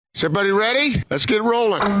Is everybody ready? Let's get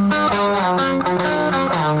rolling.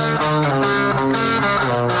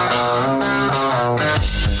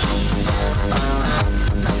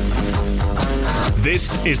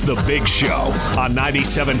 This is The Big Show on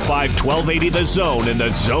 97.5 1280 The Zone and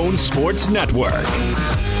The Zone Sports Network.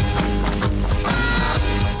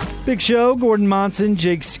 Big Show, Gordon Monson,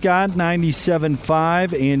 Jake Scott,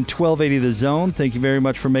 97.5 and 1280 The Zone. Thank you very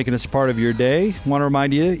much for making us part of your day. Want to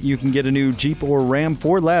remind you, you can get a new Jeep or Ram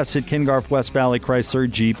for less at Ken Garff West Valley Chrysler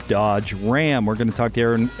Jeep Dodge Ram. We're going to talk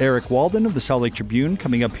to Eric Walden of the Salt Lake Tribune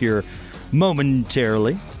coming up here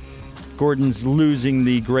momentarily. Gordon's losing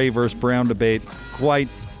the gray versus brown debate quite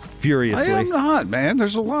furiously. I am not, man.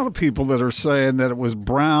 There's a lot of people that are saying that it was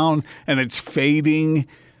brown and it's fading.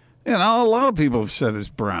 You know, a lot of people have said it's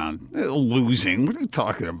brown. Losing. What are you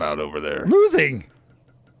talking about over there? Losing.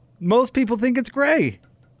 Most people think it's gray.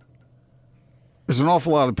 There's an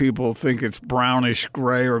awful lot of people who think it's brownish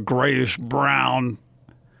gray or grayish brown.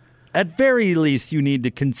 At very least, you need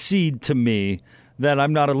to concede to me that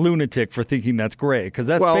I'm not a lunatic for thinking that's gray, because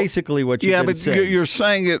that's basically what you've been saying. Yeah, but you're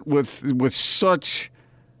saying it with such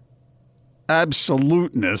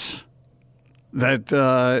absoluteness that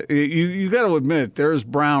you got to admit there's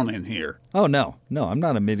brown in here. Oh, no, I'm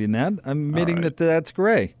not admitting that. I'm admitting that that's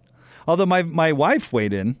gray. Although my wife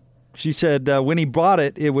weighed in. She said when he bought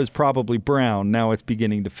it, it was probably brown. Now it's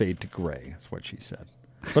beginning to fade to gray. That's what she said.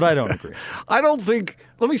 But I don't agree. I don't think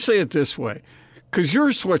 – let me say it this way. Because your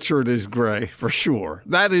sweatshirt is gray, for sure.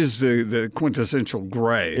 That is the quintessential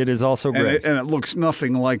gray. It is also gray. And it looks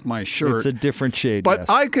nothing like my shirt. It's a different shade, But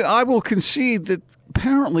yes. I will concede that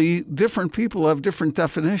apparently different people have different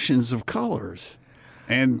definitions of colors.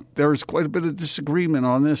 And there's quite a bit of disagreement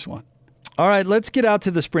on this one. All right, let's get out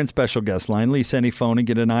to the Sprint special guest line. Lease any phone and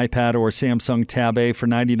get an iPad or Samsung Tab A for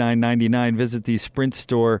 $99.99. Visit the Sprint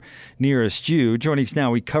store nearest you. Joining us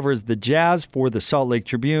now, he covers the Jazz for the Salt Lake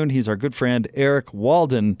Tribune. He's our good friend, Eric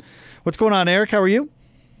Walden. What's going on, Eric? How are you?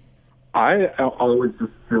 I always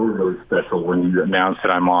just feel really special when you announce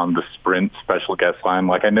that I'm on the Sprint special guest line.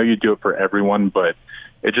 Like, I know you do it for everyone, but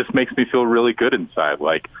it just makes me feel really good inside.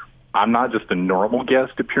 Like, I'm not just a normal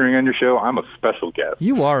guest appearing on your show. I'm a special guest.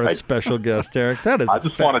 You are a special guest, Eric. That is I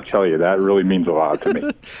just want to tell you that really means a lot to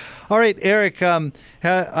me. All right, Eric,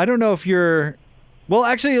 I don't know if you're – well,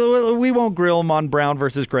 actually, we won't grill him on brown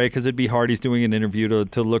versus gray because it'd be hard. He's doing an interview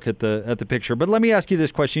to look at the picture. But let me ask you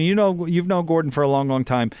this question. You've known Gordon for a long, long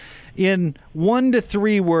time. In 1 to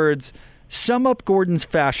 3 words, sum up Gordon's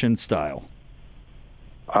fashion style.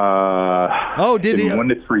 Did he? 1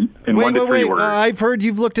 to 3. In wait, 1 to 3 words. I've heard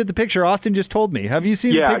you've looked at the picture. Austin just told me. Have you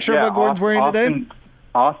seen the picture of what Gordon's wearing today?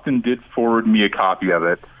 Austin did forward me a copy of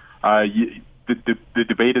it. The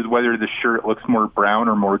debate is whether the shirt looks more brown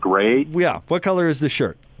or more gray. Yeah. What color is the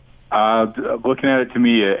shirt? Looking at it, to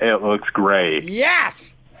me, it looks gray.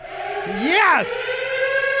 Yes! Yes!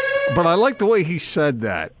 But I like the way he said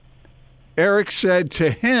that. Eric said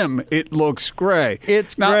to him, it looks gray.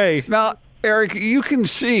 It's gray. Now, Eric, you can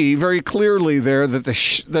see very clearly there that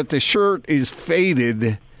the shirt is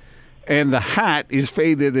faded and the hat is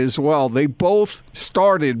faded as well. They both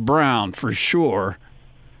started brown for sure.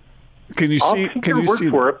 Can you see? Can you see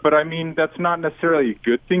for it? But I mean, that's not necessarily a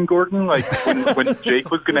good thing, Gordon. Like when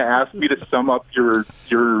Jake was going to ask me to sum up your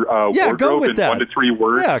wardrobe in 1 to 3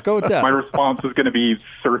 words, go with that. My response was going to be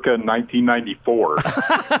circa 1994.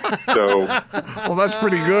 So, well, that's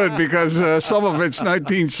pretty good because some of it's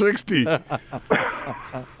 1960.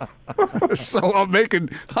 So I'm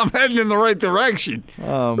heading in the right direction.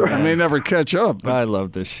 I may never catch up. I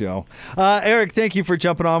love this show. Eric, thank you for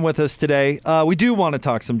jumping on with us today. We do want to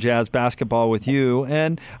talk some Jazz basketball with you,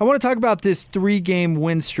 and I want to talk about this 3-game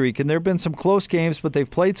win streak, and there have been some close games, but they've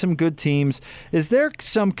played some good teams. Is there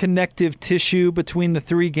some connective tissue between the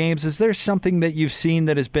 3 games? Is there something that you've seen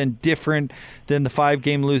that has been different than the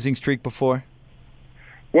 5-game losing streak before?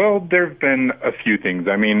 Well, there have been a few things.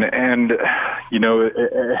 I mean, and,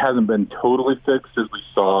 it hasn't been totally fixed as we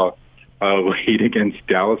saw late against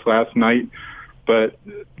Dallas last night. But,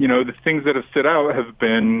 the things that have stood out have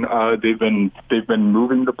been they've been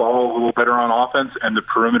moving the ball a little better on offense, and the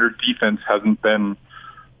perimeter defense hasn't been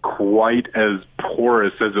quite as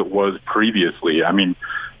porous as it was previously. I mean,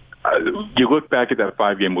 you look back at that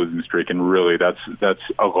 5-game losing streak, and really that's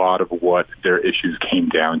a lot of what their issues came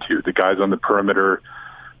down to. The guys on the perimeter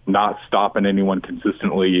not stopping anyone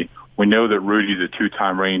consistently. We know that Rudy's a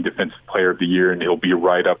 2-time reigning defensive player of the year, and he'll be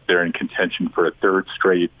right up there in contention for a 3rd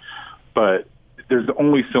straight. But there's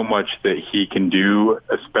only so much that he can do,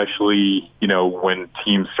 especially, when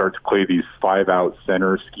teams start to play these 5-out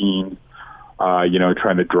center schemes,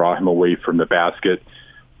 trying to draw him away from the basket.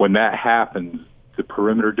 When that happens, the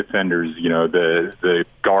perimeter defenders, the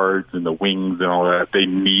guards and the wings and all that, they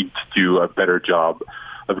need to do a better job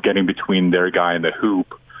of getting between their guy and the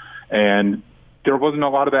hoop. And there wasn't a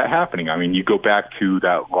lot of that happening. I mean, you go back to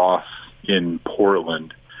that loss in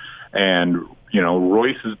Portland, and,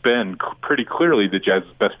 Royce has been pretty clearly the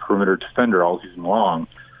Jazz's best perimeter defender all season long,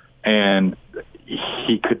 and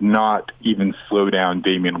he could not even slow down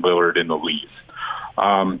Damian Lillard in the least.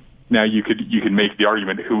 Now you could make the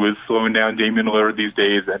argument who is slowing down Damian Lillard these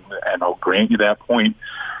days, and I'll grant you that point.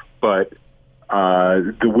 But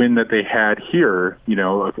the win that they had here,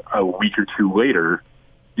 a week or two later,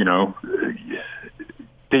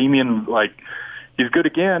 Damian, he's good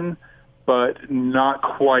again, but not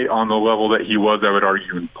quite on the level that he was, I would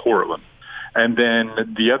argue, in Portland. And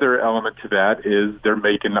then the other element to that is they're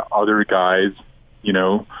making other guys, beat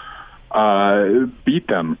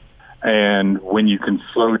them. And when you can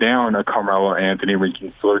slow down a Carmelo Anthony, when you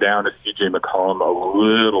can slow down a CJ McCollum a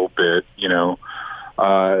little bit,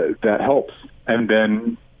 that helps. And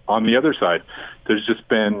then on the other side, there's just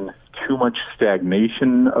been too much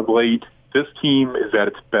stagnation of late. This team is at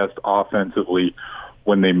its best offensively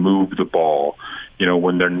when they move the ball,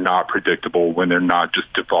 when they're not predictable, when they're not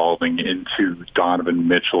just devolving into Donovan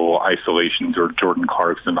Mitchell isolations or Jordan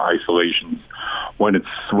Clarkson isolations, when it's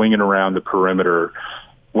swinging around the perimeter,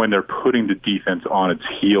 when they're putting the defense on its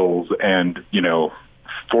heels and,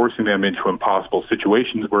 forcing them into impossible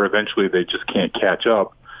situations where eventually they just can't catch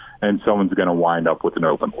up and someone's going to wind up with an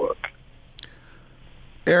open look.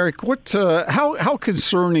 Eric, how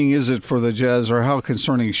concerning is it for the Jazz, or how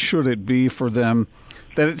concerning should it be for them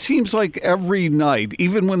that it seems like every night,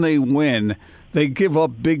 even when they win, they give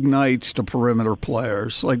up big nights to perimeter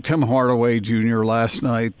players, like Tim Hardaway Jr. last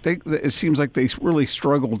night. It seems like they really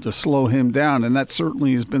struggled to slow him down, and that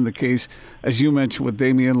certainly has been the case, as you mentioned, with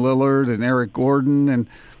Damian Lillard and Eric Gordon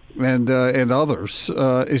and others.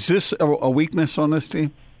 Is this a weakness on this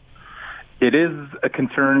team? It is a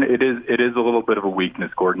concern. It is a little bit of a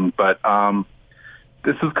weakness, Gordon. But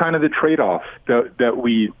this is kind of the trade-off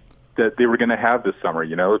that they were going to have this summer.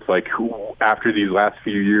 It's like after these last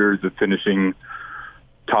few years of finishing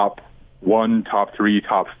top 1, top 3,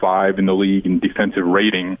 top 5 in the league in defensive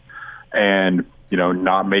rating, and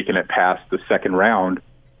not making it past the second round,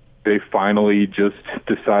 they finally just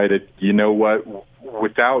decided, what,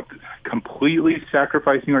 without completely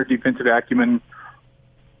sacrificing our defensive acumen,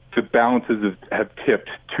 the balances have tipped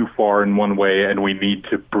too far in one way, and we need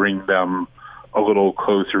to bring them a little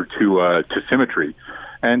closer to symmetry.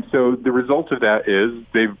 And so the result of that is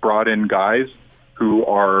they've brought in guys who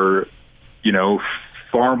are,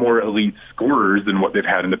 far more elite scorers than what they've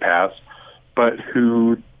had in the past, but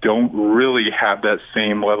who don't really have that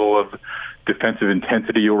same level of defensive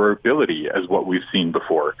intensity or ability as what we've seen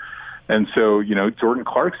before. And so, Jordan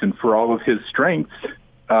Clarkson, for all of his strengths,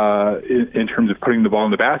 in terms of putting the ball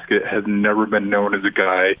in the basket, has never been known as a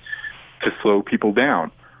guy to slow people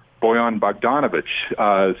down. Bojan Bogdanovic,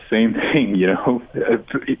 same thing,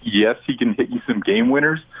 yes, he can hit you some game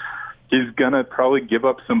winners. He's going to probably give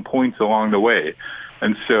up some points along the way.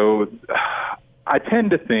 And so I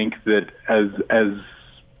tend to think that as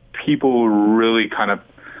people really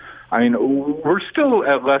we're still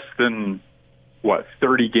at less than,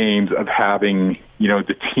 30 games of having,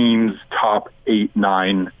 the team's top 8,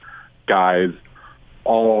 9 guys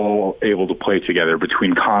all able to play together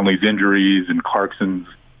between Conley's injuries and Clarkson's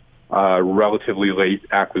relatively late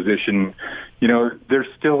acquisition. There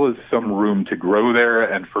still is some room to grow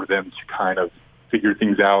there and for them to kind of figure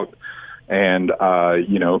things out and,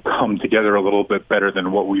 come together a little bit better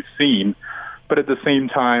than what we've seen. But at the same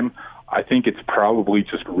time, I think it's probably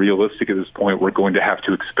just realistic at this point. We're going to have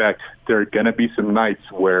to expect there are going to be some nights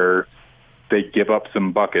where they give up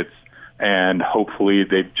some buckets, and hopefully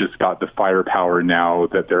they've just got the firepower now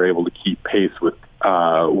that they're able to keep pace with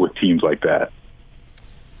teams like that.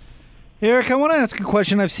 Eric, I want to ask a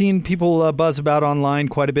question I've seen people buzz about online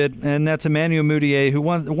quite a bit, and that's Emmanuel Mudiay, who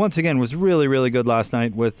once again was really, really good last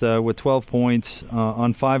night with 12 points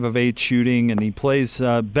on 5 of 8 shooting, and he plays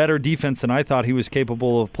better defense than I thought he was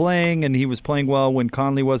capable of playing, and he was playing well when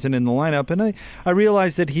Conley wasn't in the lineup. And I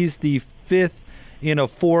realized that he's the 5th in a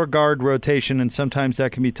 4-guard rotation, and sometimes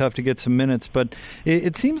that can be tough to get some minutes. But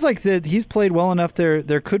it seems like that he's played well enough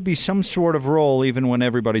there could be some sort of role even when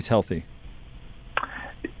everybody's healthy.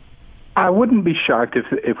 I wouldn't be shocked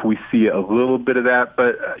if we see a little bit of that.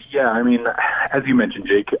 But, as you mentioned,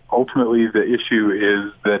 Jake, ultimately the issue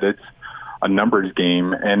is that it's a numbers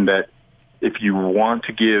game, and that if you want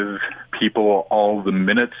to give people all the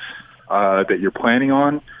minutes that you're planning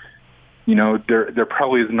on, there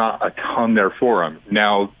probably is not a ton there for him.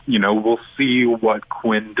 Now, we'll see what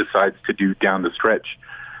Quinn decides to do down the stretch.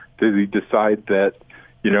 Does he decide that,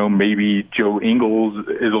 maybe Joe Ingles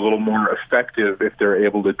is a little more effective if they're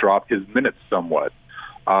able to drop his minutes somewhat?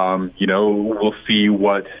 We'll see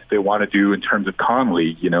what they want to do in terms of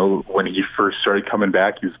Conley. When he first started coming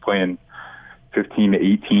back, he was playing 15 to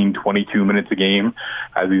 18, 22 minutes a game.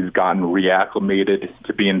 As he's gotten reacclimated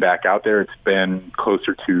to being back out there, it's been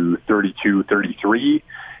closer to 32, 33.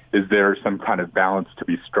 Is there some kind of balance to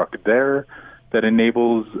be struck there that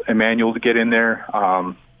enables Emmanuel to get in there?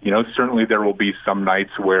 Certainly there will be some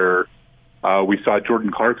nights where we saw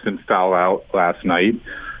Jordan Clarkson foul out last night.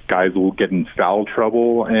 Guys will get in foul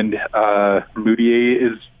trouble, and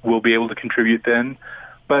Moutier will be able to contribute then.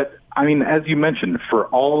 But, as you mentioned, for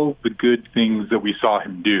all the good things that we saw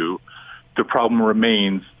him do, the problem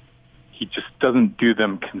remains he just doesn't do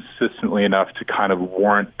them consistently enough to kind of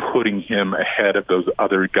warrant putting him ahead of those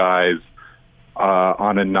other guys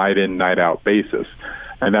on a night-in, night-out basis.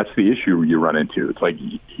 And that's the issue you run into. It's like,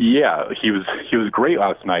 yeah, he was great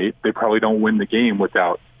last night. They probably don't win the game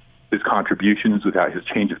without his contributions, without his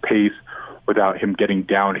change of pace, without him getting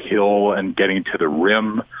downhill and getting to the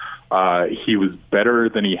rim. He was better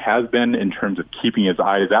than he has been in terms of keeping his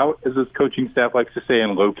eyes out, as his coaching staff likes to say,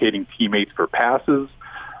 and locating teammates for passes.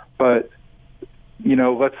 But,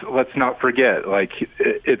 let's not forget,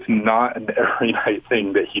 it's not an every night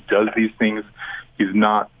thing that he does these things. He's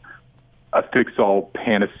not a fix-all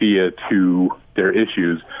panacea to their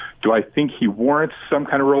issues. Do I think he warrants some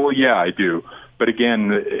kind of role? Yeah, I do. But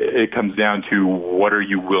again, it comes down to what are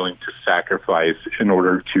you willing to sacrifice in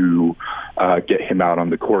order to get him out on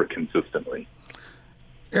the court consistently.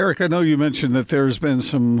 Eric, I know you mentioned that there's been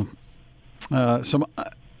some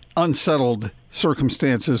unsettled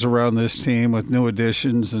circumstances around this team with new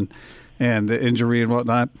additions and injury and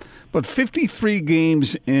whatnot. But 53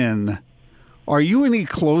 games in, are you any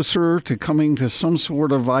closer to coming to some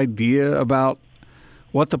sort of idea about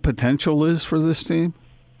what the potential is for this team?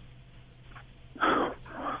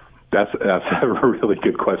 That's a really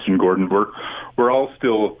good question, Gordon. We're all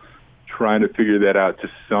still trying to figure that out to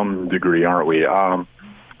some degree, aren't we?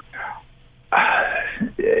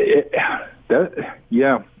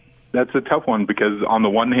 That's a tough one because on the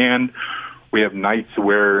one hand, we have nights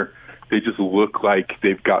where they just look like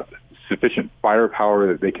they've got sufficient firepower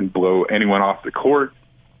that they can blow anyone off the court,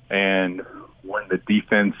 and when the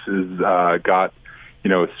defense has got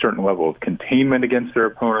a certain level of containment against their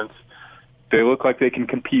opponents, they look like they can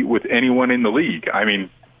compete with anyone in the league.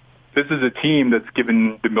 This is a team that's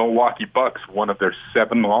given the Milwaukee Bucks one of their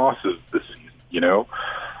 7 losses this season,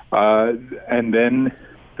 and then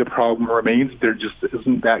the problem remains there just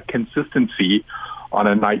isn't that consistency on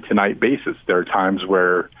a night-to-night basis. There are times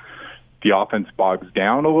where the offense bogs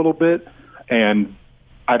down a little bit, and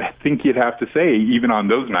I think you'd have to say, even on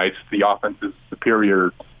those nights, the offense is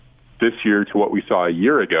superior this year to what we saw a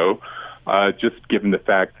year ago. Just given the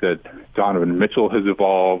fact that Donovan Mitchell has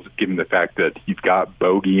evolved, given the fact that you've got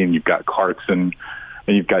Bogey and you've got Clarkson,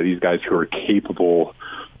 and you've got these guys who are capable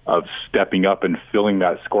of stepping up and filling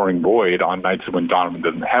that scoring void on nights when Donovan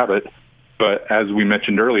doesn't have it. But as we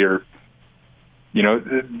mentioned earlier,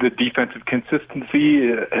 the defensive consistency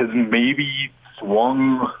has maybe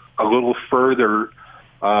swung a little further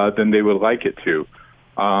than they would like it to.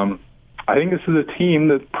 I think this is a team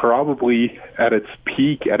that probably at its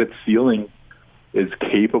peak, at its ceiling, is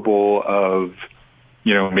capable of,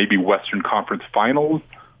 maybe Western Conference Finals.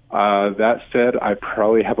 That said, I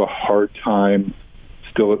probably have a hard time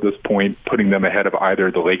still at this point putting them ahead of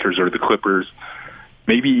either the Lakers or the Clippers,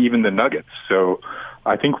 maybe even the Nuggets. So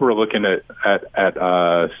I think we're looking at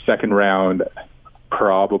second round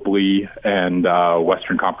probably, and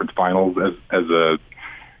Western Conference Finals as a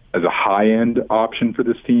high-end option for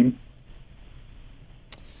this team.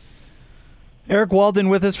 Eric Walden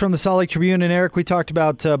with us from the Salt Lake Tribune. And Eric, we talked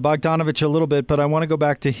about Bogdanovich a little bit, but I want to go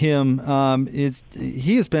back to him.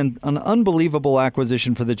 He has been an unbelievable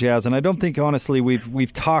acquisition for the Jazz, and I don't think, honestly,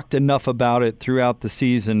 we've talked enough about it throughout the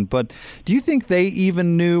season. But do you think they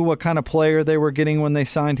even knew what kind of player they were getting when they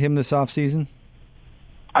signed him this offseason?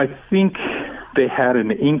 I think they had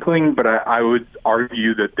an inkling, but I would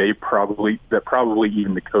argue that probably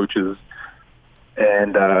even the coaches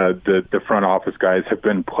and the front office guys have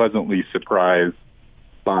been pleasantly surprised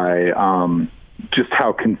by just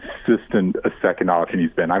how consistent a second option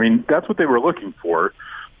he's been. That's what they were looking for,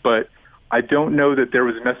 but I don't know that there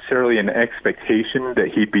was necessarily an expectation that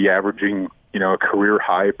he'd be averaging, a career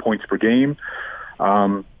high points per game.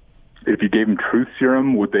 If you gave him truth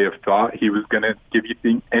serum, would they have thought he was going to give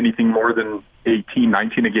you anything more than 18,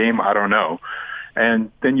 19 a game? I don't know.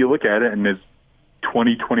 And then you look at it, and is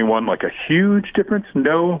 2021 like a huge difference?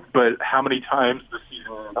 No, but how many times this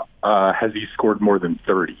season has he scored more than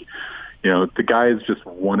 30? The guy is just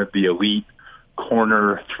one of the elite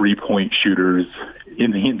corner three-point shooters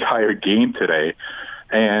in the entire game today.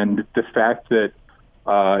 And the fact that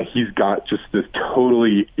he's got just this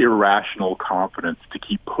totally irrational confidence to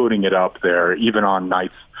keep putting it up there, even on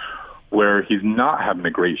nights where he's not having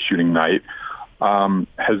a great shooting night,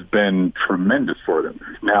 has been tremendous for them.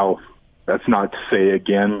 Now, that's not to say,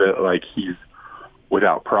 again, that he's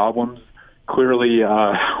without problems. Clearly,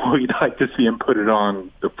 we'd like to see him put it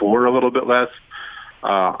on the floor a little bit less.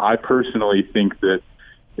 I personally think that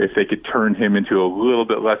if they could turn him into a little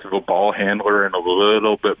bit less of a ball handler and a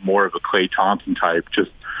little bit more of a Klay Thompson type,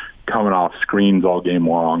 just coming off screens all game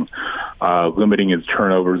long, limiting his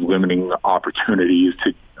turnovers, limiting opportunities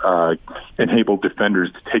to enable defenders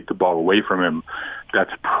to take the ball away from him,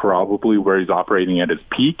 that's probably where he's operating at his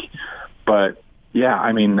peak. But, yeah,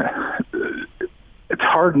 I mean, it's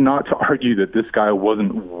hard not to argue that this guy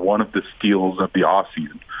wasn't one of the steals of the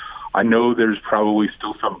offseason. I know there's probably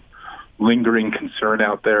still some lingering concern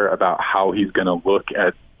out there about how he's going to look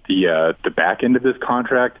at the back end of this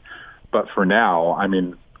contract. But for now, I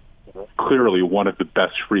mean, clearly one of the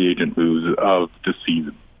best free agent moves of the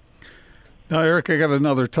season. Now, Eric, I got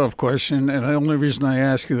another tough question, and the only reason I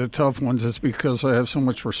ask you the tough ones is because I have so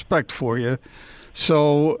much respect for you.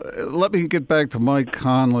 So let me get back to Mike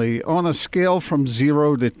Conley. On a scale from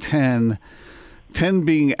 0 to 10, 10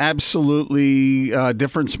 being absolutely a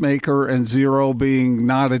difference maker and 0 being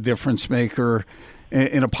not a difference maker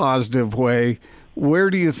in a positive way, where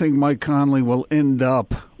do you think Mike Conley will end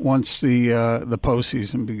up once the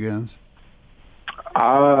postseason begins?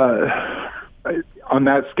 On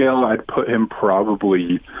that scale, I'd put him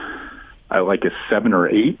probably at like a 7 or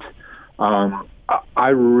 8. I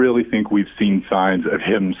really think we've seen signs of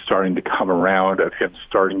him starting to come around, of him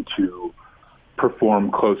starting to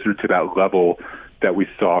perform closer to that level that we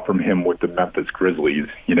saw from him with the Memphis Grizzlies.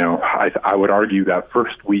 I would argue that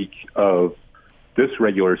first week of this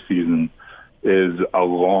regular season is a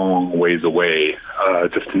long ways away,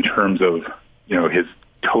 just in terms of, his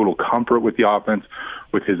total comfort with the offense,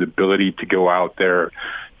 with his ability to go out there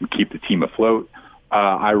and keep the team afloat.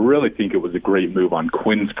 I really think it was a great move on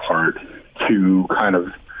Quinn's part to kind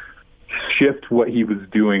of shift what he was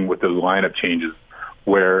doing with those lineup changes,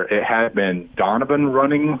 where it had been Donovan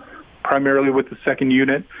running primarily with the second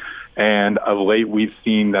unit, and of late we've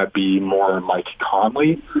seen that be more Mike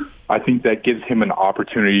Conley. I think that gives him an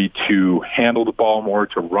opportunity to handle the ball more,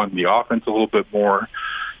 to run the offense a little bit more,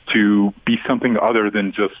 to be something other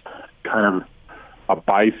than just kind of a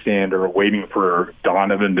bystander waiting for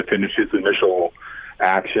Donovan to finish his initial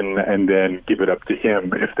action and then give it up to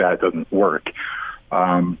him if that doesn't work.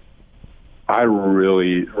 I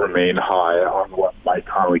really remain high on what Mike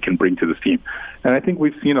Conley can bring to this team. And I think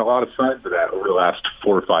we've seen a lot of signs of that over the last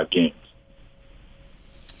 4 or 5 games.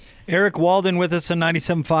 Eric Walden with us on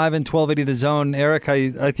 97.5 and 1280 The Zone. Eric,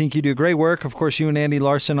 I think you do great work. Of course, you and Andy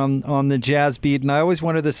Larson on the Jazz beat. And I always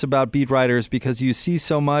wonder this about beat writers because you see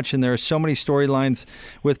so much and there are so many storylines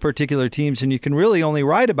with particular teams and you can really only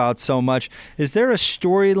write about so much. Is there a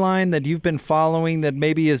storyline that you've been following that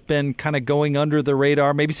maybe has been kind of going under the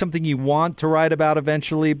radar? Maybe something you want to write about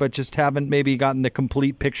eventually but just haven't maybe gotten the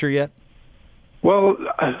complete picture yet? Well,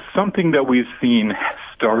 something that we've seen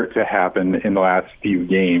start to happen in the last few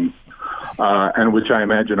games, and which I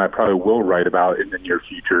imagine I probably will write about in the near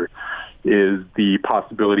future, is the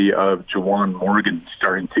possibility of Juwan Morgan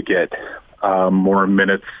starting to get more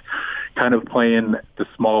minutes, kind of playing the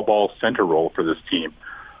small ball center role for this team.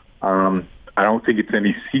 I don't think it's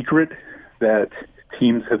any secret that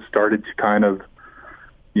teams have started to kind of,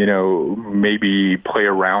 maybe play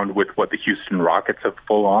around with what the Houston Rockets have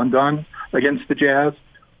full on done against the Jazz,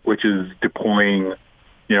 which is deploying,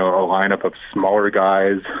 a lineup of smaller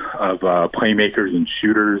guys, of playmakers and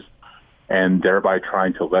shooters, and thereby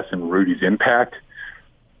trying to lessen Rudy's impact.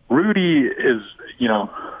 Rudy is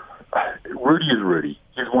Rudy.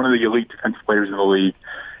 He's one of the elite defensive players in the league.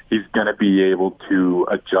 He's going to be able to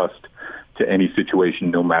adjust to any situation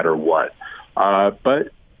no matter what.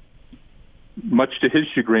 But much to his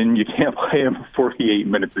chagrin, you can't play him 48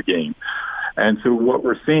 minutes a game. And so what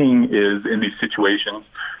we're seeing is in these situations,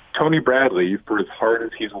 Tony Bradley, for as hard as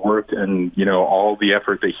he's worked and, all the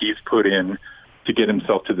effort that he's put in to get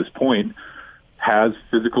himself to this point, has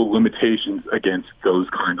physical limitations against those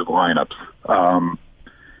kinds of lineups.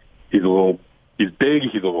 He's big,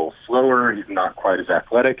 he's a little slower, he's not quite as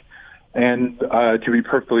athletic. And to be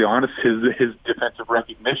perfectly honest, his defensive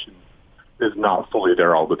recognition is not fully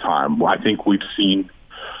there all the time. I think we've seen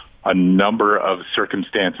a number of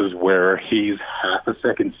circumstances where he's half a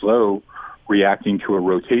second slow reacting to a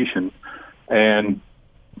rotation. And,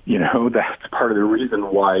 that's part of the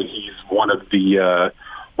reason why he's one of the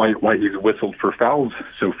why he's whistled for fouls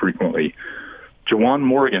so frequently. Juwan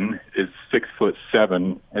Morgan is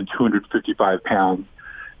 6'7" and 255 pounds,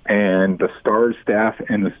 and the Stars staff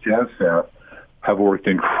and the Jazz staff have worked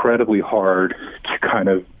incredibly hard to kind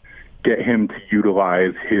of get him to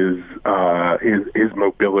utilize his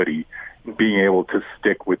mobility, being able to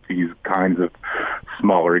stick with these kinds of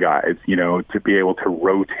smaller guys, to be able to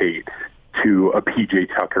rotate to a PJ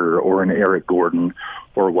Tucker or an Eric Gordon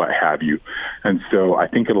or what have you. And so I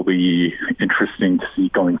think it'll be interesting to see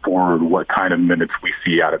going forward what kind of minutes we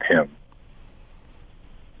see out of him.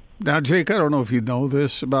 Now, Jake, I don't know if you know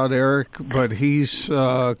this about Eric, but he's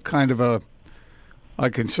kind of I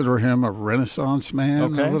consider him a Renaissance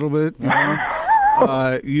man a little bit.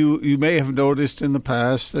 You may have noticed in the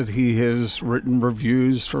past that he has written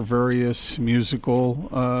reviews for various musical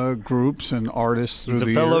groups and artists through the years.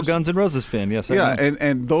 He's a fellow Guns N' Roses fan, yes. Yeah,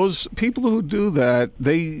 and those people who do that,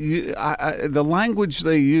 the language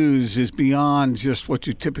they use is beyond just what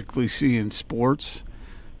you typically see in sports.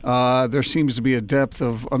 There seems to be a depth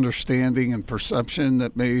of understanding and perception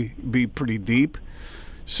that may be pretty deep.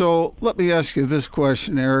 So let me ask you this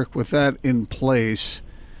question, Eric, with that in place.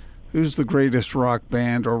 Who's the greatest rock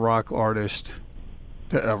band or rock artist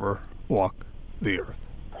to ever walk the earth?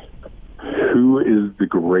 Who is the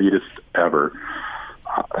greatest ever?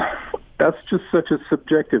 That's just such a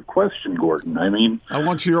subjective question, Gordon. I mean, I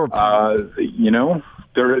want your opinion.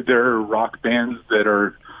 There are rock bands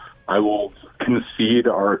that I will concede,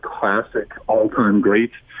 are classic all-time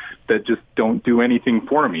greats that just don't do anything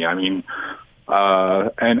for me. I mean,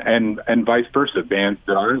 and vice versa, bands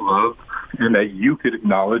that I love and that you could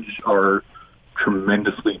acknowledge are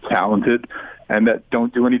tremendously talented and that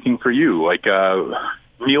don't do anything for you, like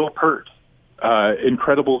Neil Peart,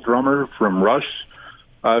 incredible drummer from Rush,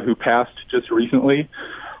 who passed just recently.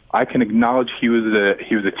 I can acknowledge he was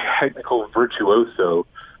a technical virtuoso,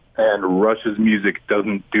 and Rush's music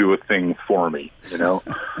doesn't do a thing for me,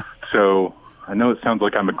 So I know it sounds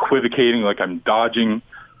like I'm equivocating, like I'm dodging.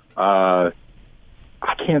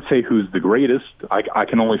 I can't say who's the greatest. I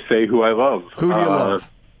can only say who I love. Who do you love?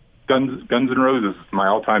 Guns N' Roses is my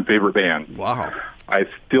all-time favorite band. Wow. I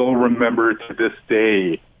still remember to this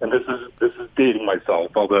day, and this is dating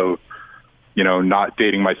myself, although, not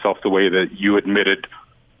dating myself the way that you admitted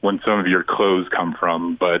when some of your clothes come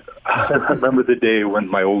from. But I remember the day when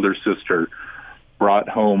my older sister brought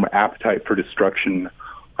home Appetite for Destruction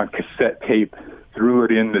on cassette tape, threw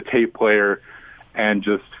it in the tape player, and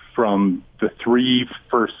just from the three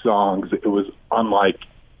first songs, it was unlike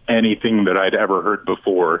anything that I'd ever heard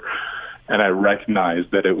before. And I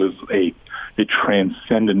recognized that it was a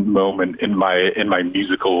transcendent moment in my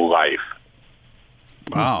musical life.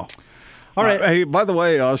 Wow. All right. Hey, by the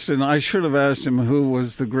way, Austin, I should have asked him who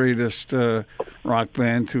was the greatest rock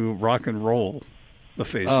band to rock and roll the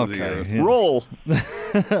face of the earth. Yeah. Roll.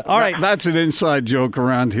 All right. That's an inside joke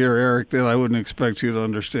around here, Eric, that I wouldn't expect you to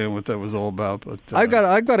understand what that was all about. But I've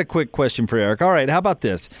got a quick question for Eric. All right, how about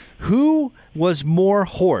this? Who was more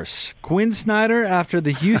hoarse, Quinn Snyder after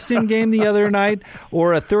the Houston game the other night,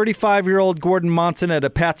 or a 35-year-old Gordon Monson at a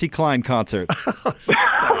Patsy Cline concert?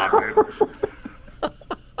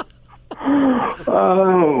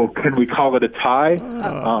 Oh, can we call it a tie?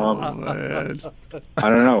 man. I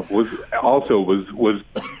don't know. Was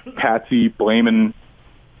Patsy blaming?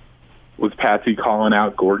 Was Patsy calling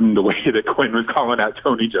out Gordon the way that Quinn was calling out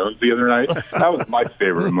Tony Jones the other night? That was my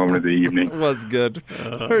favorite moment of the evening. It was good.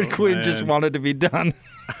 Quinn just wanted to be done.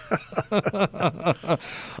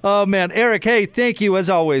 Oh, man. Eric, hey, thank you, as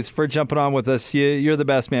always, for jumping on with us. You're the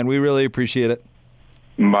best, man. We really appreciate it.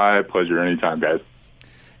 My pleasure. Anytime, guys.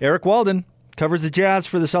 Eric Walden covers the Jazz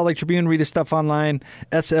for the Salt Lake Tribune. Read his stuff online,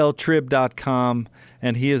 sltrib.com.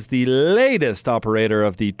 And he is the latest operator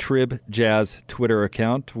of the Trib Jazz Twitter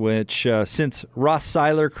account, which since Ross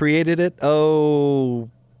Seiler created it, a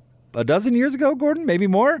dozen years ago, Gordon, maybe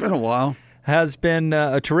more? Been a while. Has been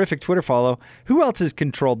a terrific Twitter follow. Who else has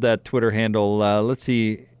controlled that Twitter handle? Let's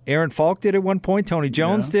see. Aaron Falk did at one point. Tony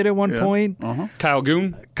Jones did at one point. Uh-huh. Kyle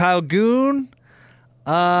Goon.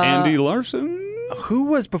 Andy Larson. Who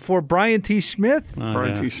was before Brian T. Smith?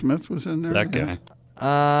 Brian T. Smith was in there. That guy.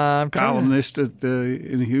 Columnist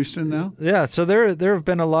in Houston now. Yeah, so there have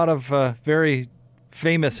been a lot of very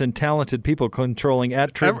famous and talented people controlling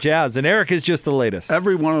at Trib Jazz, and Eric is just the latest.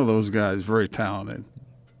 Every one of those guys very talented.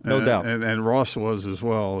 No doubt. And Ross was as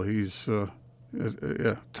well. He's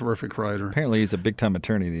Yeah, terrific writer. Apparently, he's a big-time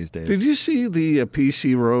attorney these days. Did you see the piece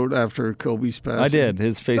he wrote after Kobe's passing? I did.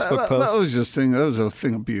 His Facebook post. That was a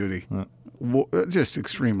thing of beauty. Just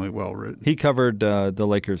extremely well written. He covered the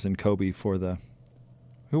Lakers and Kobe for the.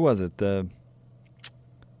 Who was it? I'm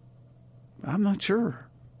not sure.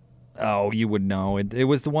 Oh, you would know. It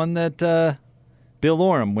was the one that Bill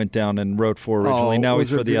Oram went down and wrote for originally. Now he's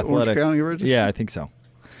for the Athletic. Orange County Register? Yeah, I think so.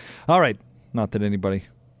 All right. Not that anybody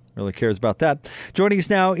really cares about that. Joining us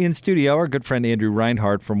now in studio, our good friend Andrew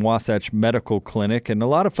Reinhardt from Wasatch Medical Clinic. And a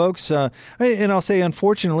lot of folks, and I'll say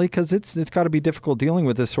unfortunately, because it's got to be difficult dealing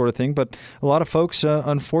with this sort of thing, but a lot of folks,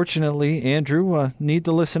 unfortunately, Andrew, need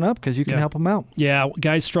to listen up because you can help them out. Yeah,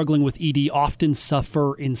 guys struggling with ED often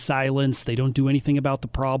suffer in silence. They don't do anything about the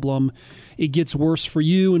problem. It gets worse for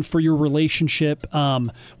you and for your relationship.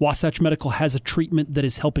 Wasatch Medical has a treatment that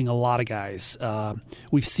is helping a lot of guys.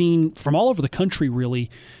 We've seen from all over the country,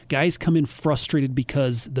 really, guys come in frustrated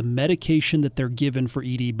because the medication that they're given for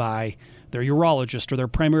ED by their urologist or their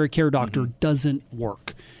primary care doctor doesn't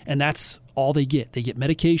work. And that's all they get. They get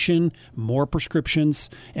medication, more prescriptions,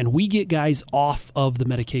 and we get guys off of the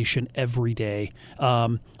medication every day.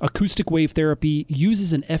 Acoustic wave therapy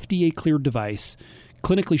uses an FDA-cleared device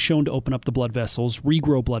clinically shown to open up the blood vessels,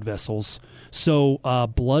 regrow blood vessels. So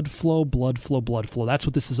blood flow. That's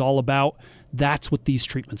what this is all about. That's what these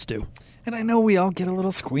treatments do. And I know we all get a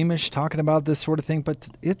little squeamish talking about this sort of thing, but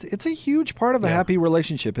it's a huge part of a happy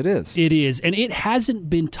relationship. It is. It is. And it hasn't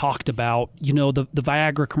been talked about. You know, the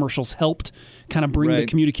Viagra commercials helped kind of bring the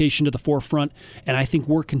communication to the forefront. And I think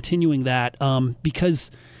we're continuing that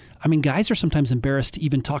because, I mean, guys are sometimes embarrassed to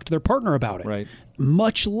even talk to their partner about it. Right.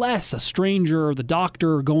 Much less a stranger or the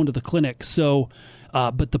doctor or going to the clinic. So,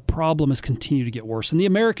 but the problem has continued to get worse. And the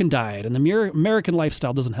American diet and the American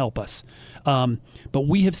lifestyle doesn't help us. But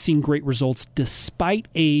we have seen great results despite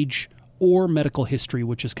age or medical history,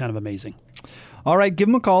 which is kind of amazing. All right, give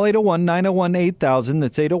them a call, 801-901-8000.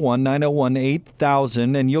 That's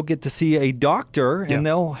 801-901-8000, and you'll get to see a doctor, and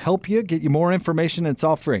they'll help you, get you more information, and it's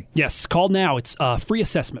all free. Yes, call now. It's free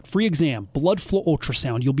assessment, free exam, blood flow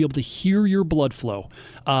ultrasound. You'll be able to hear your blood flow.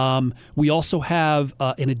 We also have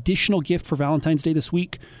an additional gift for Valentine's Day this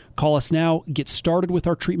week. Call us now. Get started with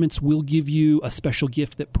our treatments. We'll give you a special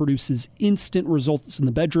gift that produces instant results in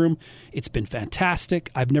the bedroom. It's been fantastic.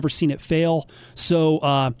 I've never seen it fail.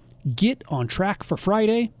 So get on track for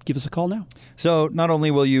Friday. Give us a call now. So not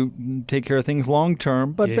only will you take care of things long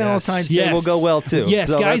term, but Valentine's Day will go well too.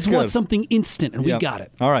 Yes, so guys want something instant, and we got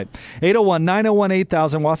it. All right.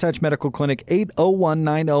 801-901-8000, Wasatch Medical Clinic,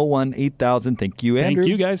 801-901-8000. Thank you, Andrew.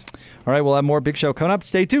 Thank you, guys. All right, we'll have more Big Show coming up.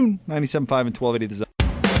 Stay tuned. 97.5 and 1280 The Zone.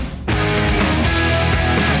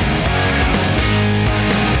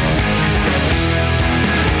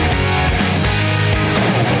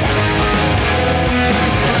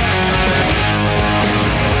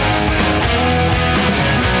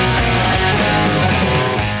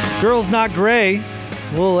 Girls Not Gray,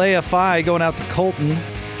 little AFI going out to Colton.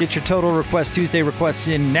 Get your Total Request Tuesday requests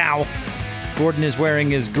in now. Gordon is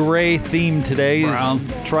wearing his gray theme today. Brown.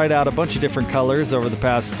 He's tried out a bunch of different colors over the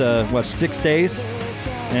past, 6 days.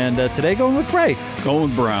 And today going with gray. Going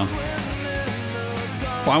with brown.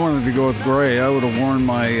 If I wanted to go with gray, I would have worn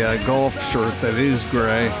my golf shirt that is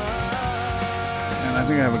gray. And I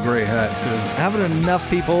think I have a gray hat, too. Haven't enough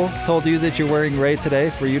people told you that you're wearing gray today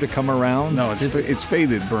for you to come around? No, it's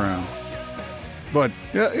faded brown. But,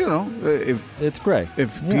 yeah, you know, if it's gray.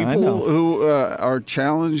 If people who are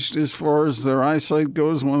challenged as far as their eyesight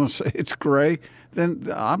goes want to say it's gray, then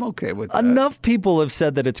I'm okay with that. Enough people have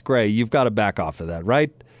said that it's gray. You've got to back off of that, right?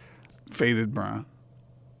 Faded brown.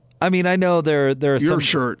 I mean, I know there are your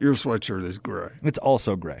some... Your sweatshirt is gray. It's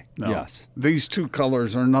also gray, no, yes. These two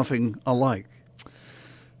colors are nothing alike.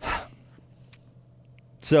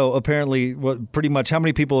 So apparently, pretty much, how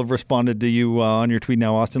many people have responded to you on your tweet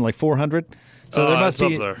now, Austin? Like 400? So there must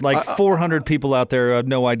be like 400 people out there who have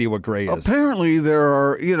no idea what gray is. Apparently there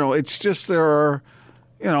are, it's just there are,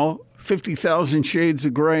 50,000 shades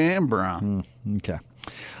of gray and brown. Okay.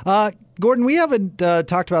 Gordon, we haven't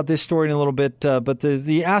talked about this story in a little bit, but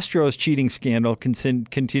the Astros cheating scandal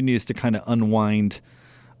continues to kind of unwind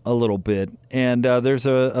a little bit. And there's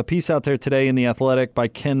a piece out there today in The Athletic by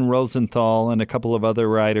Ken Rosenthal and a couple of other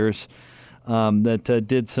writers that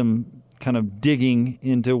did some kind of digging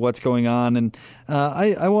into what's going on. And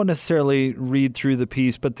I won't necessarily read through the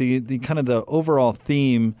piece, but the kind of the overall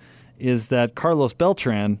theme is that Carlos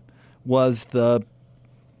Beltran was the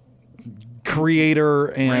creator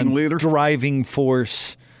and driving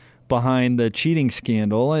force behind the cheating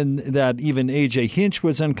scandal, and that even A.J. Hinch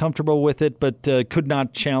was uncomfortable with it, but could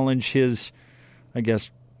not challenge his, I guess,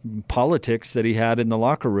 politics that he had in the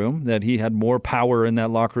locker room, that he had more power in that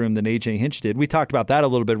locker room than A.J. Hinch did. We talked about that a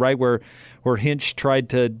little bit, right, where Hinch tried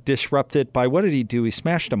to disrupt it by, what did he do? He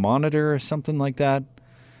smashed a monitor or something like that.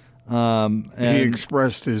 He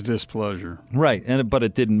expressed his displeasure. Right, but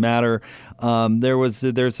it didn't matter.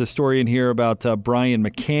 There's a story in here about Brian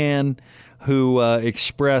McCann, who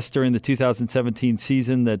expressed during the 2017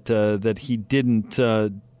 season that he didn't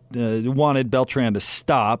wanted Beltran to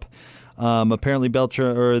stop. Apparently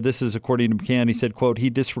Beltran, or this is according to McCann, he said, quote, he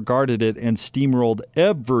disregarded it and steamrolled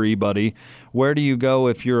everybody. Where do you go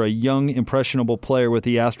if you're a young, impressionable player with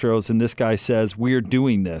the Astros and this guy says, we're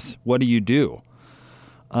doing this? What do you do?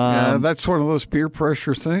 Yeah, that's one of those peer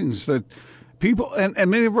pressure things that people, and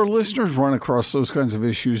many of our listeners run across those kinds of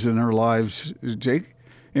issues in their lives, Jake,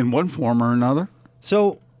 in one form or another.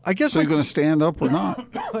 So I guess you're going to stand up or not?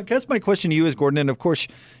 I guess my question to you is, Gordon, and of course,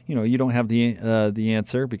 you don't have the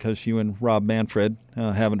answer because you and Rob Manfred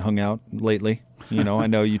haven't hung out lately. I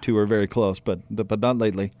know you two are very close, but not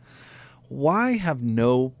lately. Why have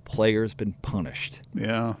no players been punished?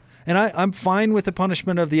 Yeah. And I'm fine with the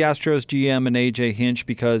punishment of the Astros GM and A.J. Hinch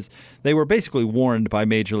because they were basically warned by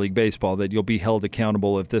Major League Baseball that you'll be held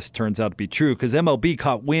accountable if this turns out to be true, because MLB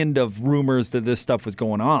caught wind of rumors that this stuff was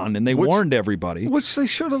going on, and they warned everybody. Which they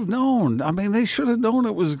should have known. I mean, they should have known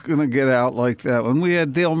it was going to get out like that. When we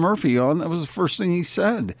had Dale Murphy on, that was the first thing he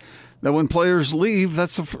said, that when players leave,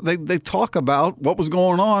 they talk about what was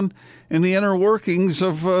going on in the inner workings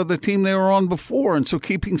of the team they were on before. And so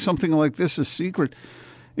keeping something like this a secret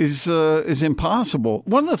is impossible.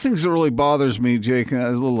 One of the things that really bothers me, Jake,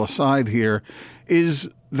 as a little aside here, is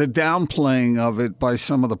the downplaying of it by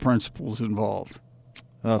some of the principals involved.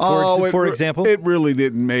 For example? It really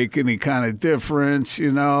didn't make any kind of difference,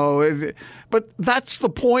 But that's the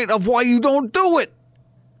point of why you don't do it,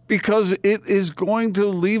 because it is going to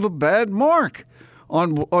leave a bad mark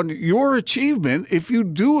on your achievement if you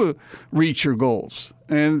do reach your goals.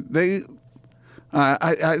 And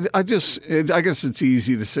I guess it's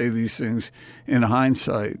easy to say these things in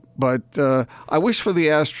hindsight, but I wish for the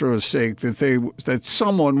Astros' sake that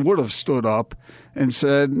someone would have stood up and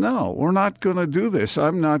said, no, we're not going to do this.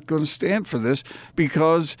 I'm not going to stand for this,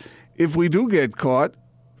 because if we do get caught,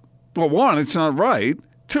 well, one, it's not right.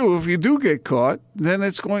 Two, if you do get caught, then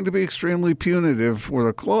it's going to be extremely punitive for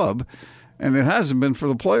the club, and it hasn't been for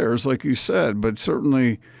the players, like you said, but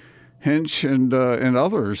certainly Hinch and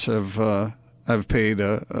others have paid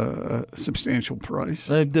a substantial price.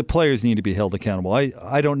 The players need to be held accountable.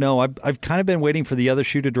 I don't know. I've kind of been waiting for the other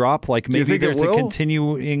shoe to drop. Like maybe there's a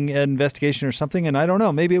continuing investigation or something, and I don't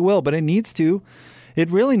know. Maybe it will, but it needs to. It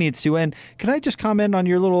really needs to. And can I just comment on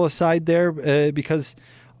your little aside there? Because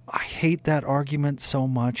I hate that argument so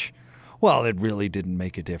much. Well, it really didn't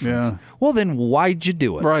make a difference. Yeah. Well, then why'd you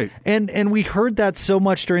do it? Right. And we heard that so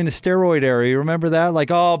much during the steroid era. You remember that? Like,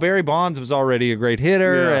 Barry Bonds was already a great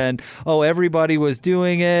hitter, and everybody was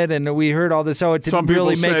doing it, and we heard all this. It didn't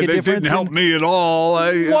really make a difference. It didn't help me at all.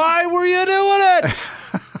 Why were you doing it?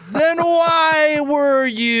 Then why were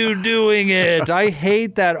you doing it? I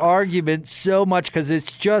hate that argument so much because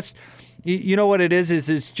it's just, you know what it is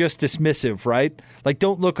it's just dismissive, right? Like,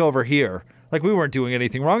 don't look over here. Like, we weren't doing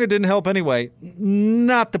anything wrong. It didn't help anyway.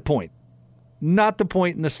 Not the point. Not the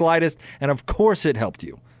point in the slightest. And of course it helped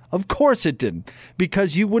you. Of course it didn't.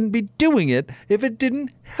 Because you wouldn't be doing it if it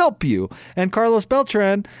didn't help you. And Carlos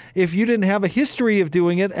Beltran, if you didn't have a history of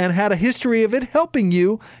doing it and had a history of it helping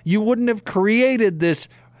you, you wouldn't have created this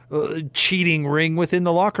cheating ring within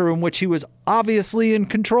the locker room, which he was obviously in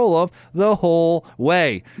control of the whole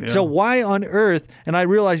way. Yeah. So why on earth, and I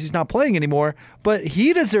realize he's not playing anymore, but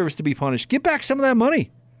he deserves to be punished. Give back some of that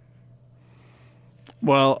money.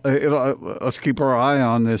 Well, let's keep our eye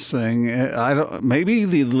on this thing. Maybe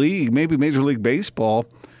the league, maybe Major League Baseball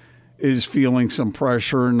is feeling some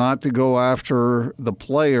pressure not to go after the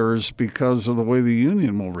players because of the way the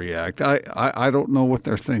union will react. I don't know what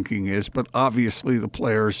their thinking is, but obviously the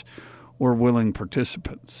players were willing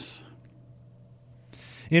participants.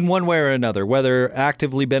 In one way or another, whether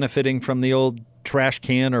actively benefiting from the old trash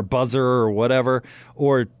can or buzzer or whatever,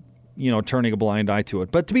 or turning a blind eye to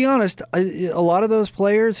it. But to be honest, a lot of those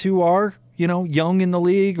players who are young in the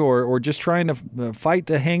league or just trying to fight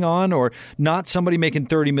to hang on, or not somebody making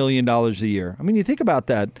 $30 million a year. I mean, you think about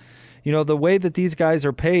that. The way that these guys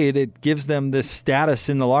are paid, it gives them this status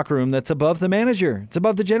in the locker room that's above the manager. It's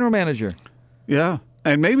above the general manager. Yeah.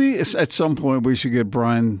 And maybe at some point we should get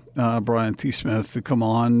Brian T. Smith to come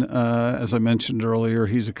on. As I mentioned earlier,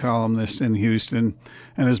 he's a columnist in Houston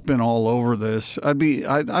and has been all over this.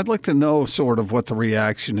 I'd like to know sort of what the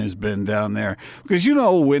reaction has been down there, because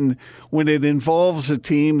when it involves a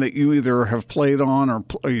team that you either have played on or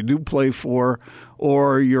you do play for,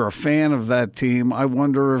 or you're a fan of that team, I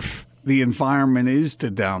wonder if the environment is to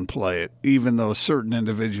downplay it, even though certain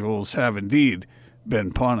individuals have indeed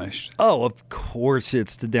been punished. Oh, of course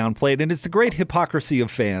it's to downplay it. And it's the great hypocrisy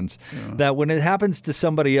of fans that when it happens to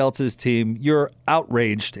somebody else's team, you're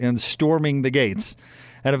outraged and storming the gates.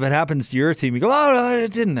 And if it happens to your team, you go, oh,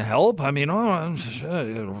 it didn't help. I mean,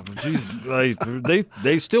 geez,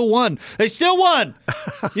 they still won. They still won.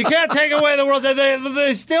 You can't take away the world.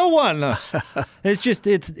 They still won. It's just,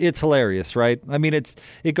 it's hilarious, right? I mean, it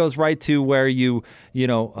goes right to where you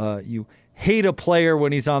hate a player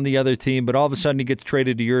when he's on the other team, but all of a sudden he gets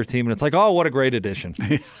traded to your team, and it's like, oh, what a great addition.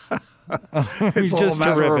 He's just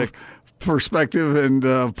terrific. Of perspective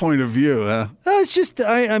and point of view. Huh? It's just,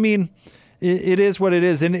 I mean, it is what it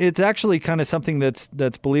is, and it's actually kind of something that's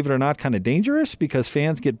believe it or not, kind of dangerous, because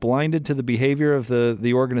fans get blinded to the behavior of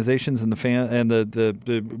the organizations and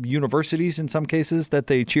the universities in some cases that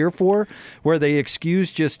they cheer for, where they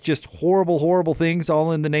excuse just horrible things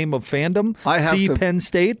all in the name of fandom. Penn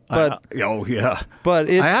State, but but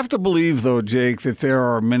I have to believe though, Jake, that there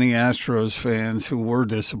are many Astros fans who were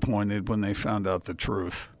disappointed when they found out the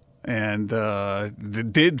truth and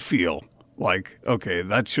did feel like, okay,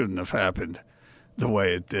 that shouldn't have happened the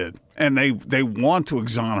way it did. And they want to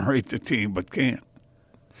exonerate the team, but can't.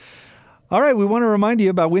 All right, we want to remind you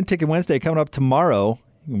about Win Ticket Wednesday coming up tomorrow.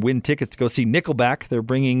 You can win tickets to go see Nickelback. They're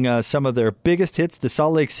bringing some of their biggest hits to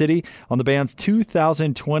Salt Lake City on the band's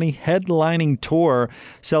 2020 headlining tour,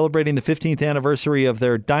 celebrating the 15th anniversary of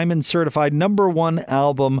their Diamond-certified #1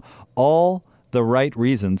 album, All the Right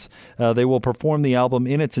Reasons. They will perform the album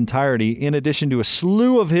in its entirety, in addition to a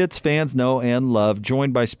slew of hits fans know and love,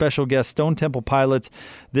 joined by special guest Stone Temple Pilots.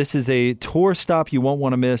 This is a tour stop you won't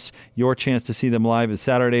want to miss. Your chance to see them live is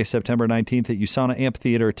Saturday, September 19th at USANA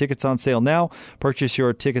Amphitheater. Tickets on sale now. Purchase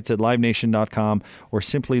your tickets at livenation.com or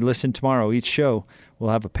simply listen tomorrow. Each show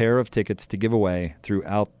will have a pair of tickets to give away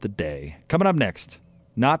throughout the day. Coming up next,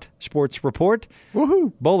 Not Sports Report.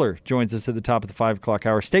 Woohoo! Bowler joins us at the top of the 5 o'clock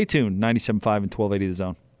hour. Stay tuned, 97.5 and 1280 The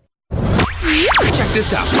Zone. Check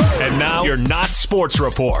this out. And now your Not Sports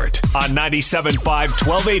Report on 97.5,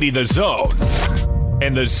 1280 The Zone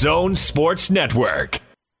and the Zone Sports Network.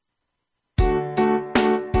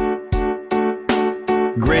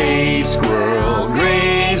 Gray squirrel,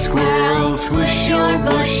 swish your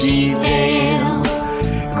bushy tail.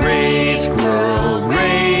 Gray squirrel,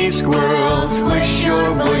 swish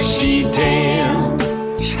your bushy tail.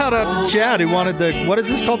 Shout out to Chad who wanted what is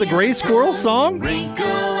this called, the Gray Squirrel song? Wrinkle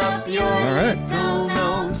up your all right.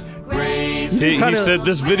 nose. Gray He said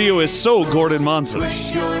this video is so Gordon Monson.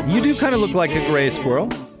 You do kind of look like a gray squirrel.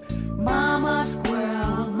 Mama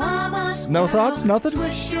squirrel, No thoughts? Nothing?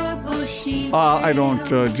 swish your bushy I don't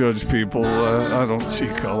judge people. I don't see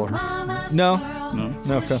color. No?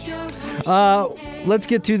 Okay. Let's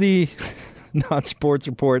get to the Not Sports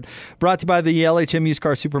Report, brought to you by the LHM Used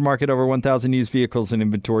Car Supermarket. Over 1,000 used vehicles in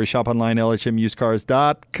inventory. Shop online,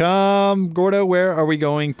 LHMusedCars.com. Gordo, where are we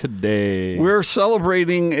going today? We're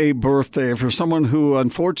celebrating a birthday for someone who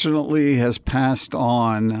unfortunately has passed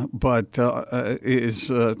on, but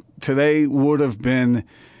today would have been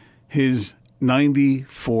his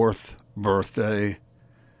 94th birthday.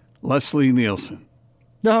 Leslie Nielsen.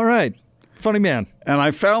 All right. Funny man. And I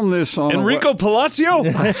found this on Enrico Palazzo?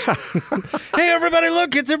 Hey, everybody,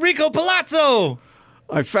 look, it's Enrico Palazzo.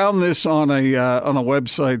 I found this on a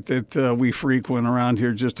website that we frequent around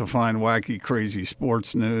here just to find wacky, crazy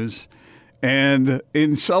sports news. And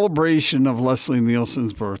in celebration of Leslie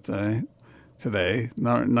Nielsen's birthday today,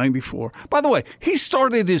 94. By the way, he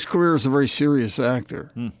started his career as a very serious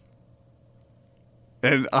actor.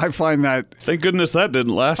 And I find that... Thank goodness that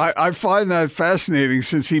didn't last. I find that fascinating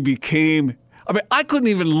since he became... I mean, I couldn't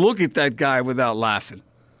even look at that guy without laughing.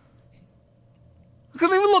 I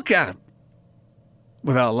couldn't even look at him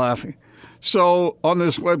without laughing. So on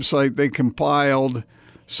this website, they compiled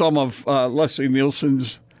some of Leslie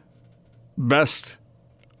Nielsen's best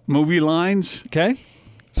movie lines. Okay.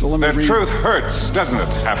 So let me The read. truth hurts, doesn't it,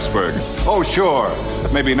 Habsburg? Oh, sure.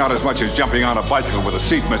 Maybe not as much as jumping on a bicycle with a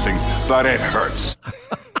seat missing, but it hurts.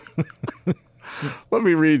 Let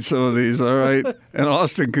me read some of these, all right? And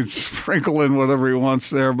Austin can sprinkle in whatever he wants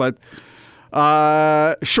there. But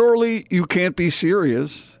surely you can't be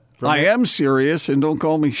serious. I am serious, and don't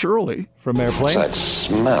call me Shirley. From Airplane? That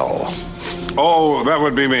smell. Oh, that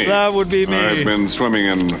would be me. That would be me. I've been swimming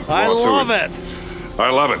in I raw love sewage. it.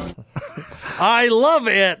 I love it. I love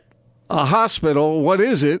it. A hospital, what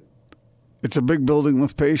is it? It's a big building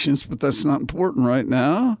with patients, but that's not important right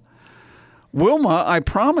now. Wilma, I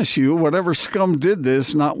promise you, whatever scum did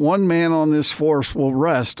this, not one man on this force will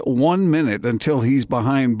rest 1 minute until he's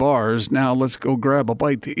behind bars. Now let's go grab a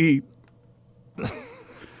bite to eat.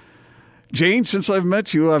 Jane, since I've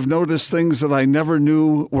met you, I've noticed things that I never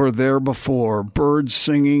knew were there before. Birds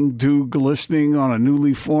singing, dew glistening on a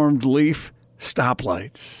newly formed leaf,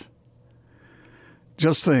 stoplights.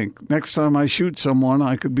 Just think, next time I shoot someone,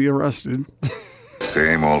 I could be arrested.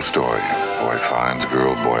 Same old story. Boy finds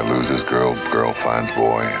girl, boy loses girl, girl finds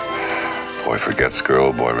boy. Boy forgets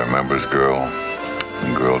girl, boy remembers girl.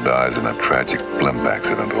 And girl dies in a tragic blimp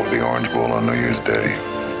accident over the Orange Bowl on New Year's Day.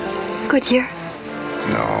 Good year?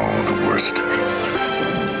 No, the worst.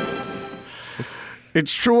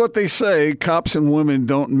 It's true what they say, cops and women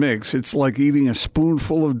don't mix. It's like eating a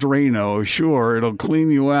spoonful of Drano. Sure, it'll clean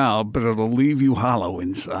you out, but it'll leave you hollow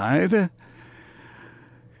inside.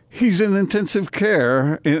 He's in intensive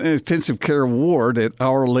care ward at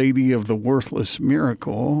Our Lady of the Worthless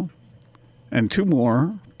Miracle. And two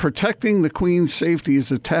more. Protecting the Queen's safety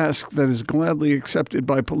is a task that is gladly accepted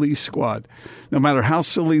by police squad. No matter how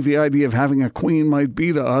silly the idea of having a queen might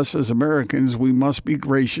be to us as Americans, we must be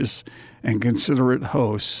gracious and considerate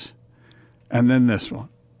hosts. And then this one.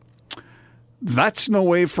 That's no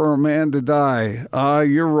way for a man to die.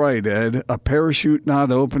 You're right, Ed. A parachute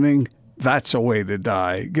not opening, that's a way to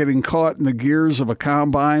die. Getting caught in the gears of a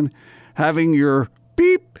combine, having your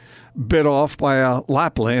beep bit off by a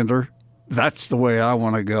Laplander, that's the way I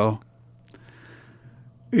want to go.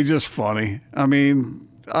 He's just funny. I mean,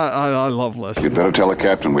 I love listening. You'd better tell the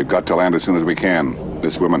captain we've got to land as soon as we can.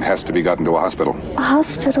 This woman has to be gotten to a hospital. A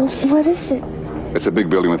hospital? What is it? It's a big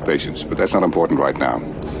building with patients, but that's not important right now.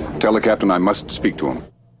 Tell the captain I must speak to him.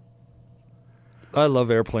 I love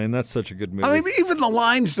Airplane. That's such a good movie. I mean, even the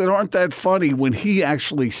lines that aren't that funny, when he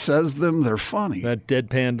actually says them, they're funny. That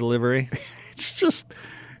deadpan delivery. It's just,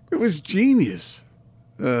 it was genius.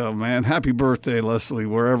 Oh, man. Happy birthday, Leslie,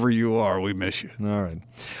 wherever you are. We miss you. All right.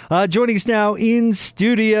 Joining us now in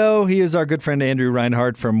studio, he is our good friend Andrew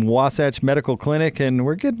Reinhardt from Wasatch Medical Clinic, and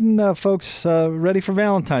we're getting folks ready for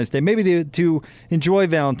Valentine's Day, maybe to enjoy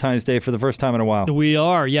Valentine's Day for the first time in a while. We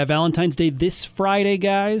are. Yeah, Valentine's Day this Friday,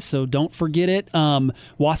 guys, so don't forget it.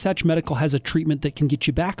 Wasatch Medical has a treatment that can get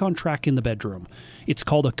you back on track in the bedroom. It's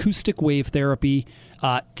called acoustic wave therapy.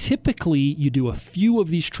 Typically, you do a few of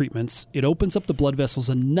these treatments. It opens up the blood vessels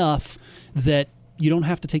enough that you don't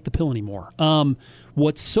have to take the pill anymore.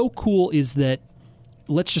 What's so cool is that,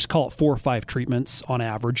 let's just call it 4 or 5 treatments on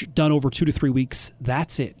average, done over 2 to 3 weeks.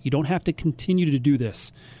 That's it. You don't have to continue to do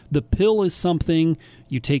this. The pill is something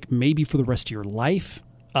you take maybe for the rest of your life,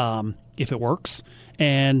 if it works.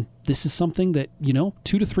 And this is something that, 2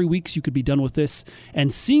 to 3 weeks you could be done with this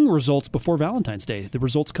and seeing results before Valentine's Day. The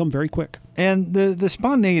results come very quick. And the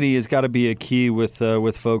spontaneity has got to be a key with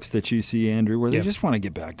folks that you see, Andrew, where they just want to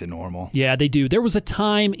get back to normal. Yeah, they do. There was a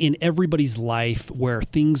time in everybody's life where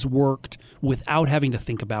things worked without having to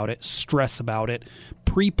think about it, stress about it,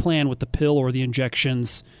 pre-plan with the pill or the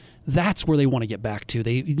injections. That's where they want to get back to.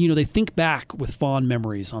 They think back with fond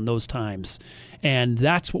memories on those times. And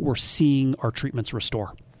that's what we're seeing our treatments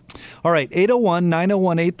restore. All right,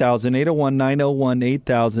 801-901-8000,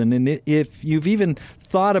 801-901-8000. And if you've even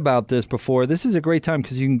thought about this before, this is a great time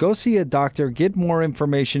because you can go see a doctor, get more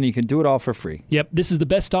information. You can do it all for free. Yep, this is the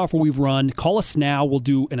best offer we've run. Call us now. We'll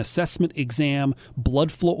do an assessment, exam,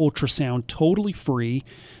 blood flow ultrasound, totally free.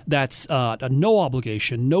 That's a no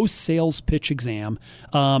obligation, no sales pitch exam.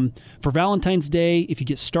 For Valentine's Day, if you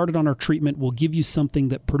get started on our treatment, we'll give you something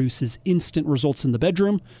that produces instant results in the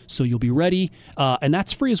bedroom, so you'll be ready. And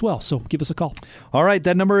that's free as well, so give us a call. All right,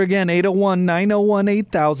 that number again,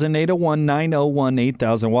 801-901-8000,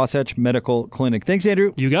 801-901-8000, Wasatch Medical Clinic. Thanks,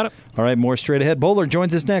 Andrew. You got it. All right, more straight ahead. Bowler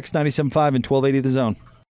joins us next, 97.5 and 1280 The Zone.